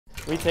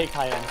We take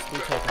high-ends. We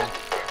take them.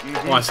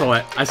 Oh, I saw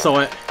it. I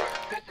saw it.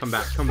 Come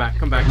back. Come back.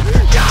 Come back.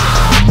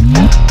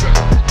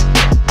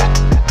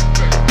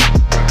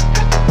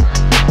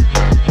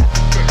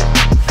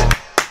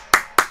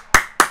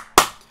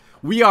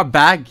 We are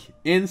back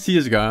in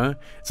CSGO.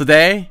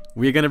 Today,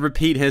 we're gonna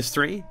repeat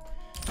history.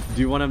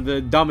 Do one of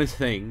the dumbest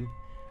things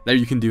that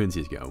you can do in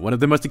CSGO. One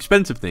of the most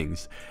expensive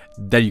things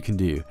that you can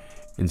do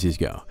in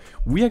CSGO.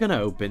 We are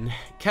gonna open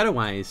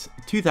KATOWICE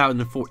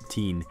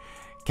 2014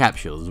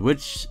 capsules,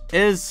 which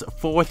is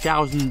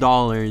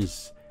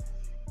 $4,000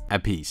 a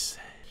piece.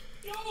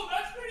 Yo,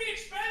 that's pretty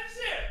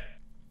expensive!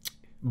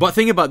 But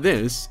think about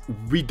this,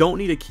 we don't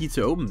need a key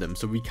to open them,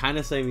 so we kind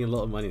of saving a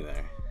lot of money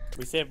there.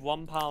 We saved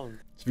 £1.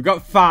 So we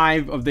got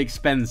 5 of the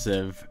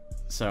expensive.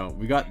 So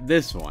we got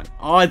this one.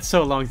 Oh, it's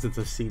so long since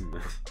I've seen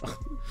this.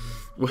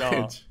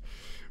 Which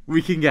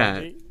we can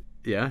get.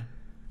 Yeah.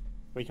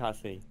 We can't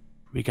see.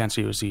 We can't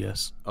see or see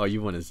us. Oh,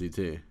 you want to see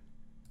too?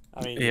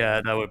 I mean,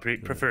 Yeah, that would be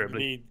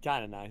preferably.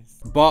 kind of nice.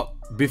 But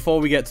before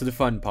we get to the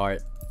fun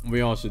part,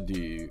 we also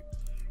do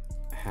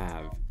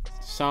have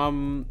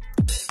some.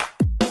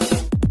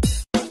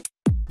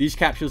 These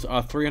capsules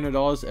are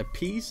 $300 a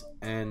piece,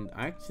 and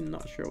I'm actually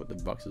not sure what the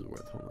box is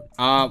worth. Hold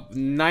on.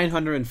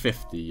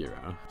 950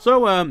 euro.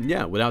 So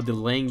yeah, without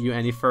delaying you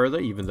any further,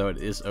 even though it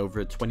is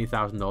over a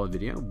 $20,000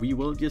 video, we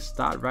will just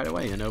start right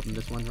away and open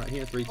this one right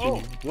here. 3,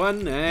 2,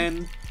 1,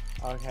 and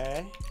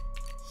okay.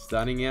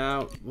 starting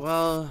out.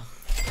 Well,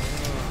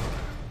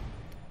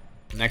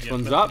 next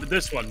one's up.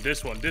 This one.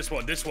 This one.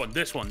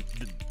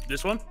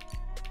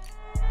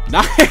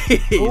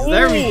 Nice. Ooh,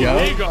 there we go.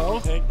 There you go.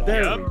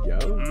 There we go.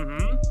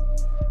 Mm-hmm.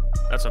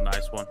 That's a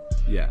nice one.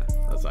 Yeah,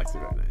 that's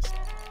actually very nice.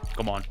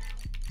 Come on.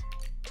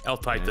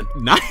 L-Titan.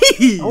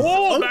 Nice.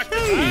 Oh, okay. back to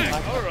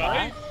back. All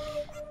right.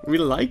 We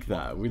like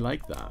that. We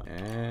like that.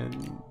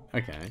 And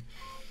okay.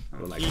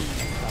 We like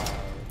that.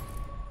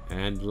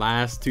 And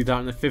last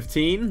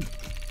 2015.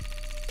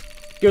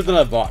 Give us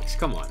another box.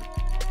 Come on.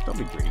 Don't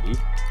be greedy.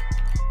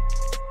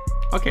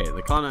 Okay,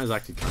 the Kana is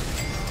actually kind of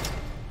nice.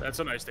 That's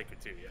a nice sticker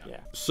too, yeah.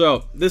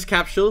 So this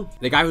capsule,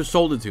 the guy who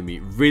sold it to me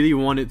really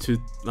wanted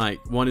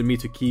me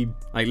to keep,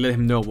 let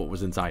him know what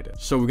was inside it.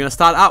 So we're gonna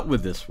start out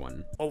with this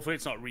one. Hopefully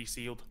it's not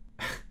resealed.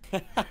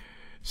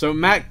 So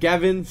Matt,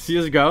 Gavin,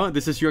 CSGO,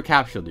 this is your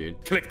capsule,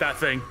 dude. Click that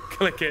thing.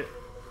 Click it.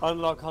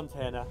 Unlock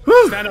container.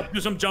 Stand up, do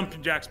some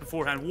jumping jacks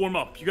beforehand. Warm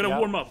up. You gotta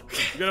warm up.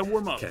 You gotta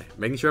warm up. Okay,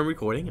 making sure I'm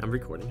recording. I'm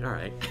recording. All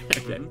right.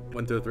 Okay.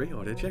 1, 2, 3.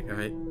 Audio check. All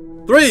right.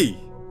 3.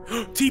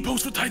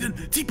 T-pose for Titan.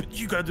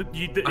 You got it.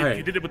 You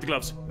did it with the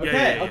gloves.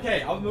 Okay. Yeah.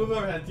 Okay. I'll move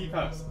over and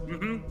T-pose.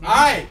 Mm-hmm. All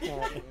right.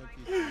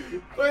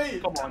 3.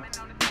 Come on.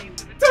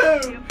 2.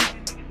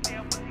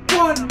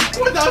 1.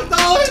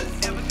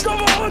 $1,000.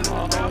 Come on.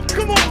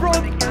 Come on,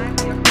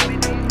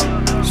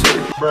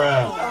 bro.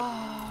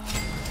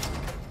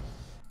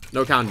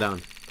 No countdown.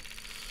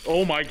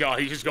 Oh my God,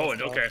 he's just going.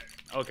 Okay.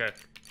 Okay.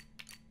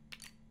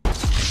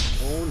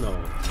 Oh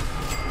no.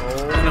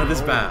 Oh no,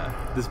 this bad.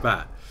 This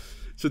bad.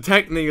 So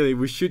technically,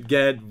 we should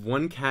get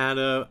 1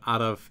 Kato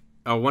out of,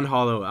 1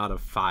 holo out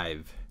of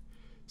 5.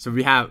 So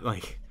we have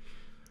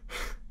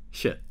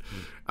shit.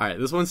 All right,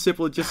 this one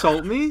Sipple just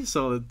sold me.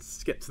 So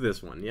let's get to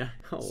this one. Yeah.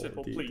 Oh,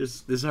 Sipple, dude,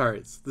 please. this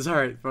hurts. This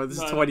hurts, bro. This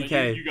is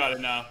 20K. You got it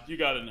now. You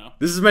got it now.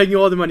 This is making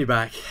all the money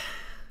back.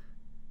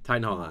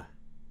 Titan holo.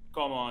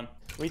 Come on.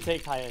 We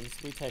take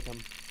high-ends. We take them.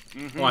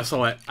 Mm-hmm. Oh, I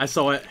saw it. I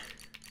saw it.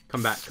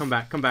 Come back. Come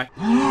back. Come back.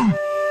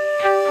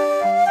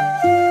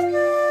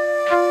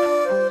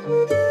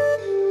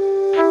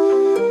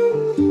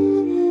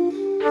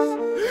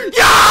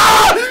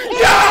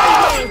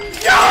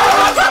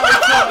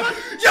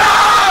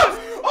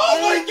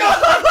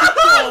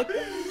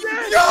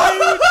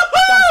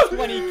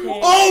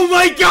 Oh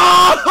my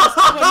God!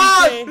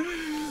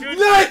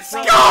 Let's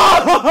go!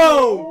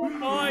 Oh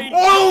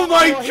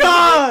my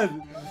God!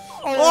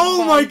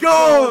 Oh my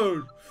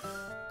God!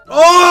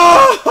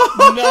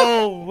 Oh!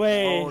 No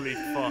way! Holy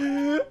fuck!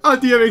 I'm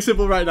DMing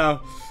Simple right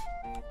now.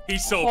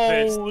 He's so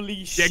pissed. Holy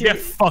Yeah, shit! get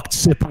fucked,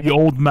 Sipple, you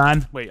old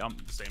man. Wait, I'm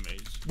the same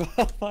age.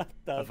 What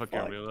the I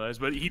fucking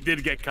realized, but he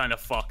did get kind of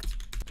fucked.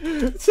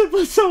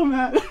 Simple's so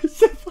mad.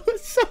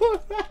 Simple's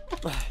so mad.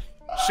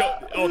 Show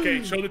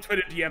the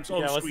Twitter DMs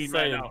on screen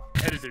right now.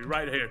 Edit it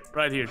right here,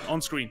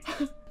 on screen.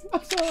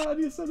 I'm sorry, how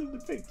do you send him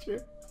the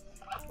picture?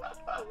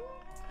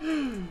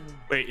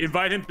 Wait,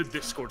 invite him to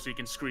Discord so he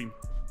can scream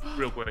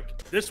real quick.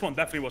 This one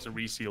definitely wasn't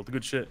resealed.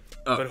 Good shit.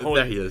 Oh, but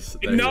there he is.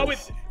 There now he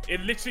is.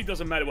 it literally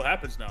doesn't matter what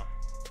happens now.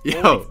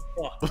 Yo,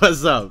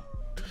 what's up?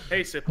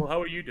 Hey, Sipple,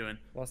 how are you doing?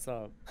 What's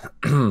up?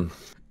 How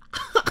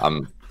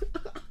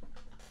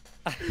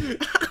are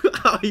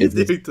you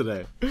doing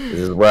today? This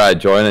is where I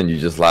join and you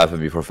just laugh at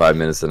me for 5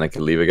 minutes and I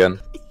can leave again.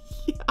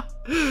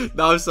 Yeah.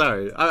 No, I'm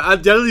sorry. I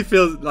generally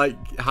feel like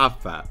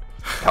half fat.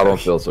 I don't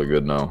feel so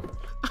good now.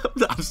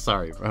 I'm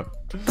sorry, bro.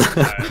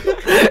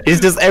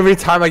 It's just every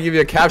time I give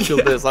you a capsule,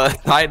 there's a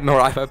Titan or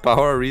I have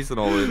power reason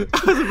already.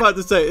 I was about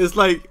to say, it's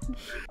like,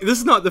 this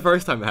is not the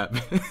first time it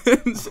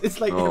happens.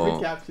 It's like every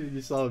capsule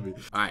you saw me.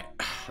 Alright,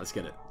 let's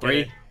get it.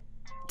 3,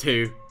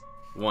 2,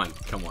 1,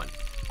 come on.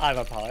 I'm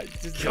a power.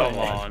 Just Come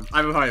on.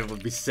 I probably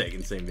would be sick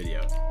in the same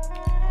video.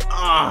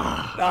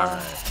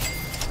 Ah.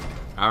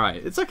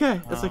 Alright, it's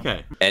okay. It's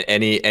okay.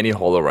 Any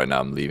holo right now,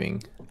 I'm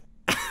leaving.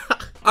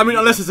 I mean,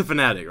 unless it's a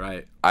fanatic,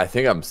 right? I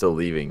think I'm still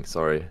leaving.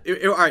 Sorry.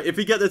 Alright, if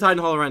we get the Titan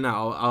Holo right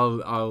now,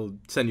 I'll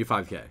send you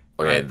 5k. Okay,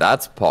 right?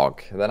 that's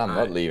Pog. Then I'm not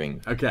Alright.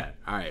 leaving. Okay,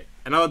 alright.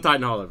 Another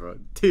Titan Holo, bro.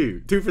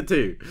 Two for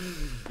two.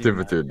 2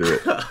 for 2, do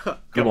it.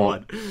 Come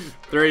on.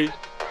 3,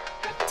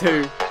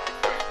 2,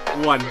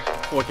 1.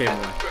 4k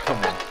more. Come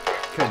on.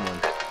 Come on.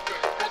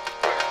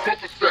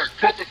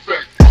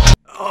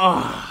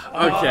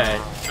 Oh,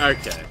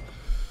 okay.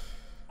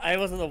 I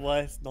wasn't the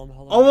worst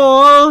non-holo.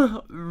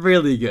 Oh,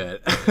 really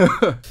good.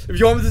 If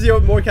you want me to see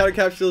more Kato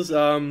capsules,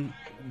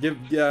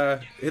 hit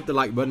the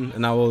like button,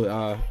 and I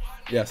will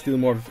steal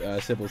more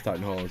of Sybil's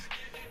Titan Holos.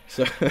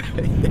 So,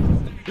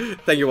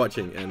 thank you for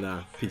watching,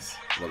 and peace.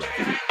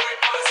 Bye-bye.